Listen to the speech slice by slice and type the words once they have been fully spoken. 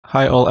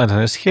Hi all,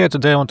 Anthony's here.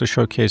 Today I want to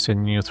showcase a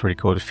new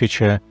 3DCoat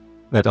feature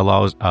that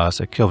allows us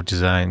a curve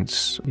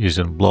designs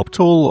using Blob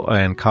Tool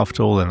and Curve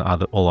Tool and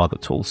all other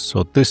tools.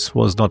 So this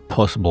was not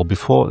possible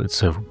before.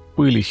 It's a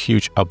really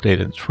huge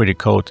update in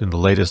 3DCoat. In the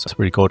latest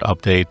 3DCoat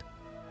update,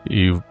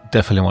 you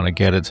definitely want to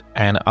get it.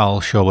 And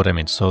I'll show what I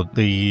mean. So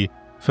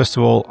first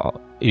of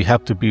all, you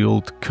have to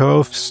build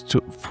curves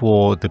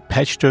for the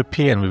patch to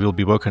appear, and we will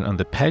be working on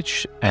the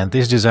patch. And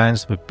these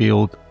designs were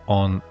built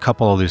on a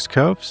couple of these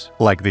curves.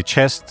 Like the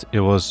chest, it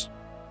was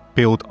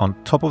built on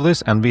top of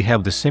this, and we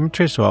have the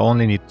symmetry, so I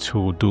only need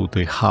to do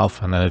the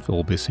half and then it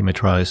will be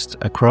symmetrized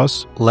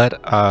across. Let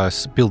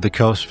us build the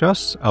curves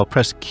first. I'll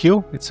press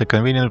Q. It's a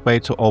convenient way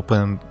to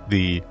open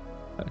the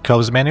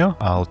curves menu.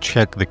 I'll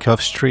check the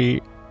curves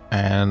tree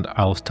and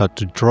I'll start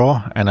to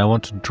draw, and I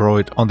want to draw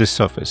it on this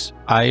surface.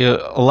 I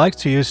like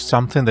to use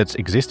something that's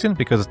existing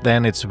because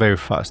then it's very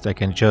fast. I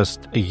can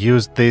just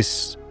use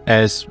this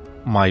as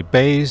my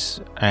base,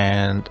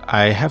 and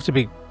I have to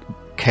be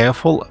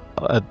careful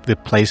at the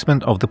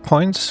placement of the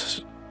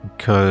points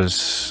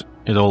because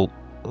it all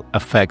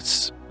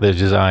affects the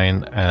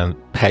design and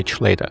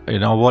patch later. You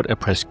know what? I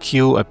press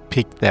Q, I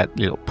pick that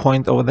little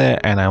point over there,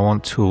 and I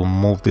want to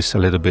move this a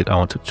little bit. I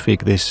want to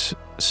tweak this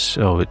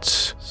so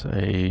it's,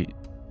 say,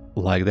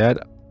 like that.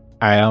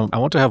 I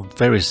want to have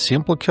very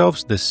simple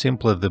curves. The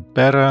simpler the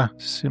better.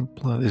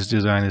 Simpler this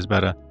design is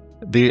better.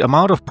 The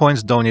amount of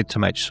points don't need to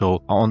match.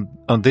 So on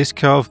this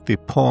curve, the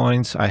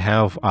points I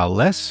have are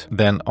less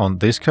than on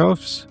these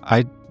curves.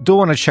 I do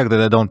want to check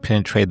that I don't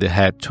penetrate the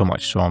head too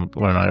much. So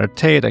when I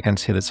rotate, I can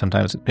see that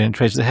sometimes it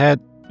penetrates the head.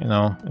 You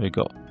know, there we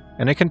go.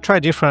 And I can try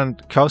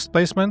different curves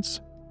placements,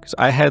 because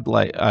I had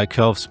like a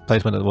curves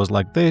placement that was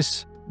like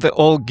this. They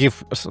all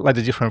give a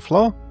slightly different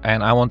flow,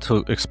 and I want to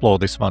explore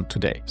this one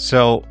today.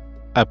 So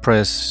I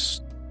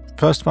press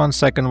first one,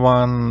 second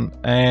one,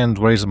 and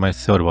where is my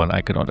third one?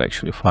 I cannot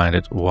actually find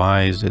it.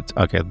 Why is it?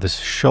 Okay, this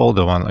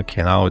shoulder one.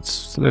 Okay, now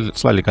it's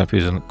slightly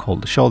confusing,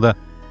 called the shoulder.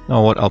 You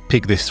know what? I'll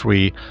pick these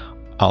three.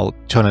 I'll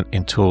turn it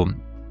into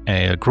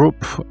a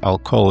group. I'll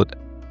call it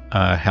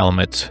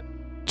helmet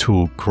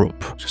 2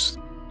 group. Just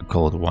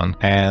call it one.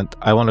 And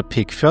I want to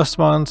pick first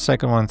one,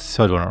 second one,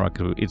 third one.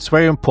 It's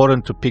very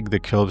important to pick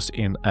the curves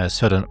in a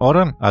certain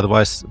order.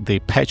 Otherwise, the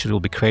patch that will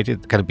be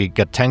created can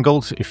get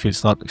tangled if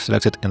it's not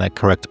selected in a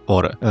correct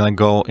order. And I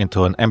go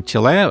into an empty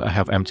layer. I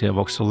have empty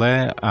voxel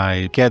layer.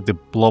 I get the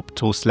blob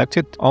tool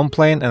selected on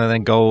plane, and then I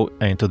go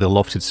into the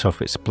lofted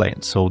surface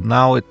plane. So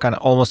now it kind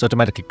of almost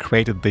automatically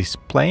created this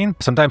plane.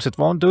 Sometimes it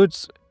won't do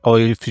it. Or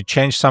if you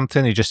change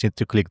something, you just need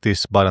to click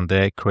this button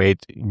there,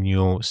 create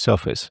new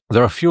surface.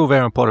 There are a few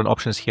very important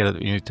options here that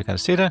you need to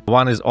consider.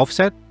 One is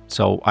offset.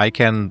 So I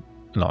can,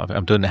 if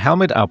I'm doing a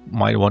helmet, I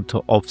might want to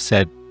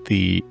offset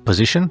the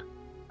position,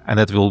 and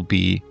that will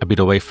be a bit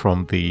away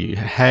from the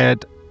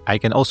head. I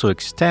can also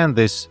extend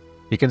this.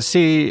 You can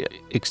see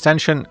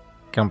extension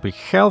can be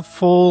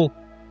helpful,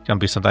 can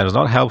be sometimes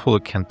not helpful.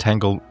 It can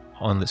tangle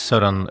on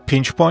certain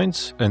pinch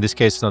points. In this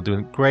case, it's not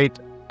doing great.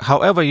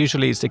 However,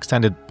 usually it's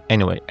extended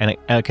anyway, and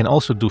I can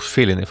also do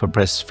filling. If I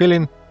press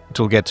filling, it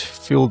will get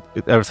filled,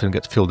 everything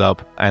gets filled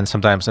up, and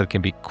sometimes that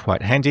can be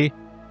quite handy.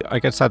 I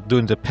can start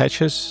doing the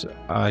patches.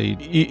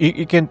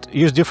 You can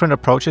use different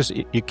approaches.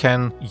 You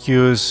can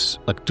use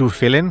do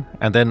filling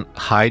and then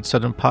hide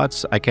certain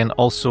parts. I can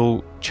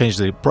also change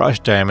the brush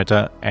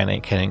diameter, and I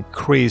can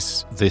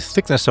increase the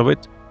thickness of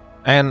it.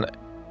 And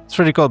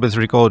 3DCoat with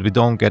 3DCoat, we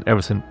don't get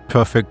everything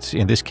perfect.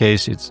 In this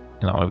case, it's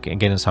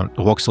getting some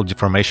voxel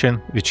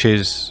deformation, which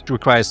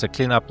requires a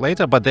cleanup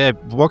later, but they're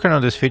working on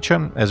this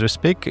feature as we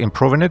speak,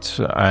 improving it,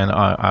 and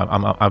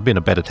I've been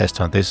a beta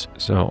tester on this,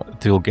 so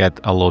it will get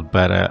a lot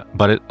better,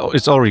 but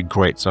it's already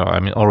great. So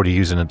I'm already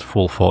using it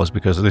full force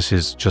because this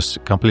is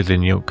just completely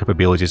new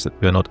capabilities that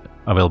were not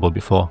available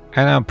before,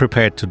 and I'm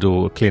prepared to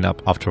do a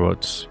cleanup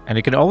afterwards. And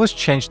you can always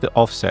change the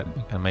offset.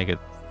 You can make it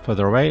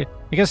further away.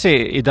 You can see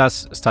it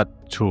does start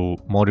to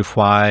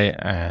modify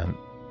and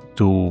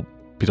do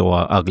bit of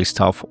ugly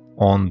stuff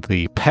on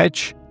the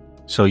patch,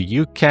 so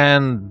you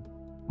can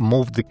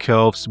move the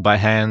curves by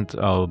hand.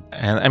 And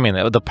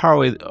the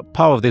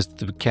power of this,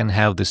 we can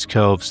have these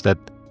curves that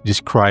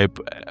describe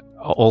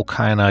all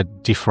kind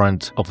of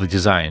different of the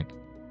design,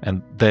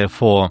 and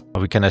therefore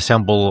we can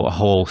assemble a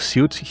whole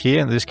suit here.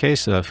 In this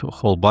case, a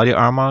whole body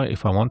armor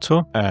if I want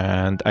to.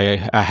 And I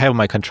have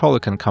my control. I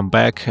can come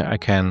back. I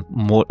can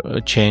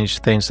change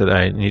things that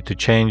I need to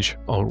change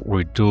or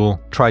redo.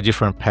 Try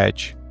different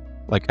patch.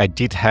 Like I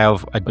did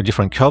have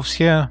different curves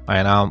here,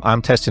 and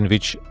I'm testing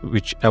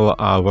whichever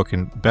are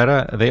working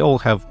better. They all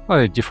have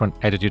a different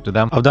attitude to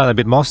them. I've done a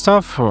bit more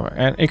stuff,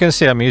 and you can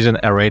see I'm using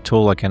array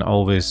tool. I can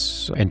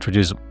always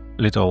introduce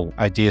little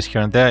ideas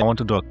here and there. I want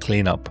to do a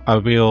cleanup. I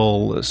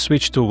will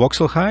switch to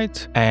voxel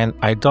height, and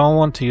I don't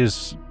want to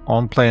use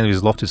on plane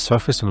with lofted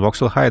surface and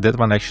voxel height. That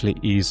one actually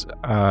is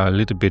a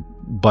little bit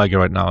buggy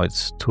right now.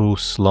 It's too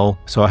slow,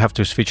 so I have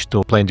to switch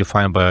to plane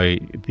defined by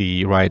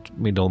the right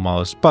middle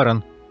mouse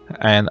button.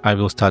 And I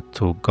will start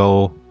to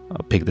go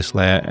pick this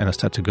layer, and I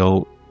start to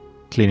go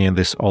cleaning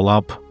this all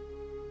up.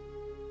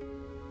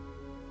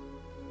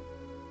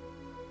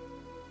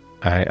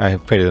 I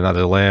have created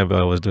another layer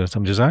where I was doing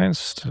some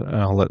designs.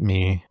 Let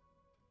me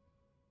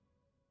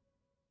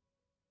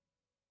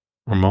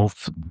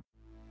remove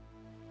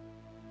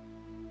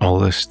all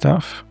this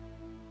stuff.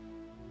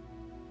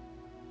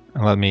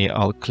 And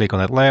I'll click on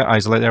that layer,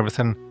 isolate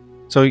everything.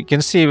 So you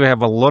can see we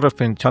have a lot of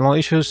internal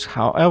issues.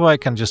 However, I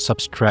can just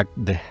subtract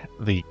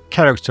the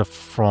character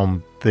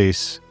from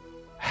this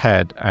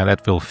head and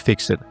that will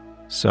fix it.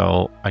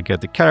 So I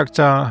get the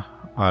character,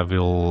 I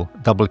will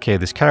duplicate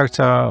this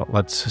character.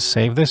 Let's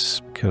save this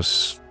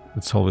because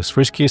it's always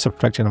risky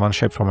subtracting one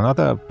shape from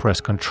another. Press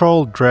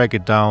Ctrl, drag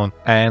it down,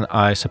 and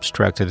I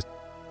subtracted.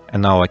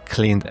 And now I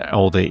cleaned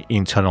all the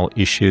internal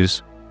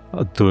issues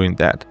doing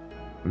that.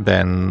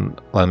 Then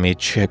let me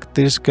check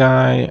this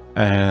guy,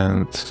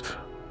 and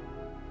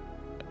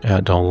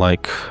I don't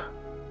like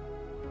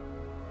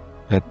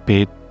that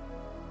bit.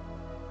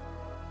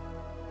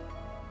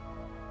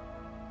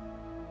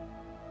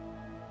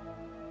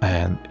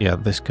 And yeah,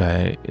 this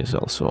guy is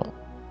also.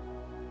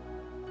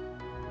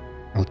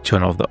 I'll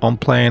turn off the on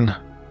plane,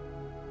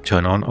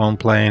 turn on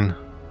plane.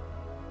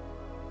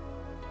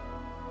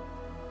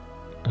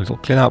 Little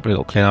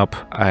cleanup,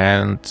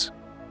 and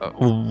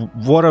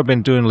what I've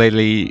been doing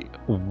lately,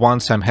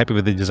 once I'm happy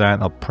with the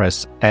design, I'll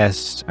press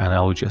S and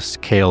I'll just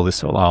scale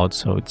this all out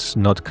so it's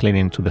not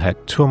clinging to the head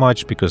too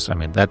much, because I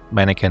mean that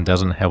mannequin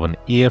doesn't have an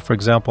ear, for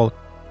example,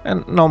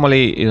 and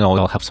normally, you know,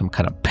 I'll have some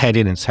kind of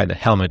padding inside the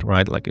helmet,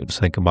 right? Like if you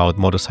think about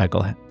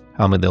motorcycle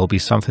helmet, there'll be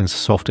something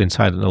soft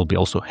inside and there'll be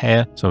also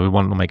hair, so we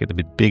want to make it a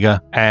bit bigger.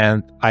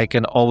 And I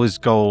can always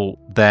go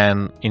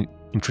then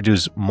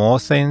introduce more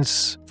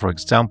things. For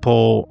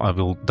example, I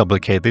will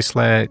duplicate this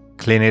layer,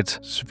 clean it,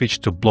 switch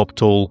to Blob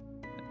Tool,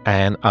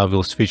 and I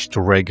will switch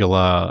to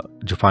regular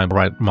define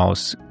right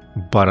mouse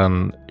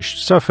button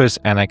surface,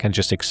 and I can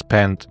just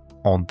expand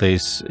on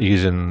this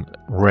using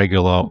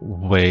regular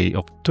way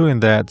of doing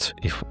that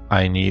if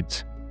I need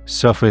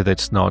surface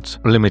that's not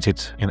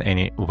limited in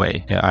any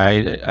way. Yeah,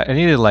 I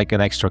needed like an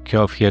extra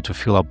curve here to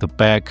fill up the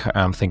back.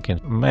 I'm thinking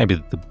maybe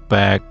the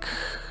back,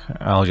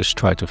 I'll just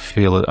try to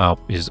fill it up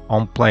is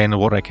on plane.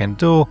 What I can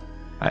do,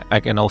 I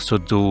can also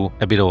do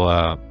a bit of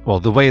a, well,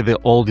 the way the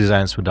old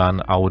designs were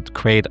done, I would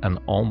create an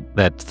arm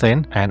that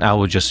thin, and I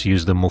would just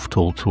use the move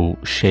tool to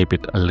shape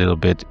it a little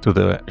bit to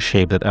the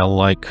shape that I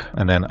like.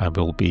 And then I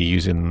will be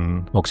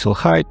using Voxel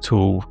height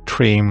to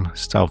trim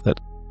stuff that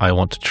I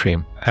want to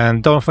trim.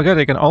 And don't forget,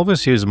 you can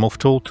always use Move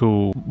Tool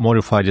to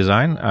modify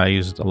design. I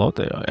use it a lot.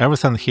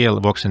 Everything here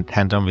works in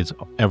tandem with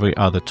every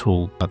other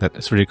tool that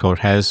 3DCoat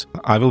has.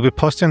 I will be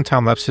posting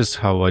time lapses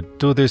how I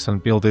do this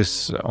and build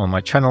this on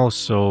my channel.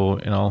 So,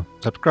 you know,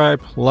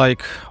 subscribe,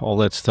 like, all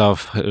that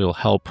stuff. It will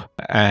help.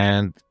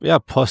 And yeah,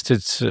 post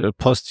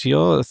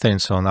your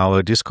things on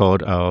our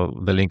Discord.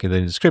 The link in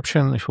the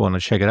description if you want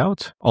to check it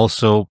out.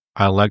 Also,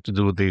 I like to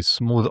do the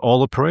smooth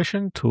all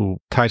operation to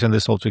tighten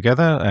this all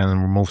together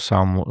and remove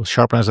some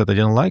sharpness that I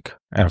didn't like.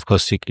 And of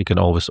course, you can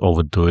always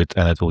overdo it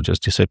and it will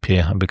just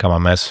disappear and become a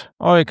mess.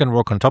 Or you can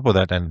work on top of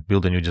that and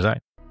build a new design.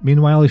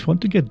 Meanwhile, if you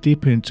want to get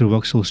deeper into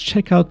voxels,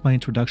 check out my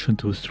introduction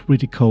to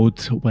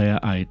 3DCoat, where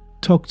I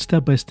talked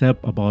step by step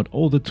about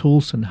all the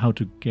tools and how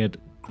to get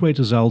great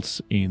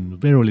results in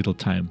very little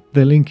time.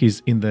 The link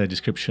is in the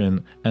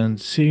description, and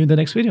see you in the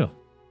next video.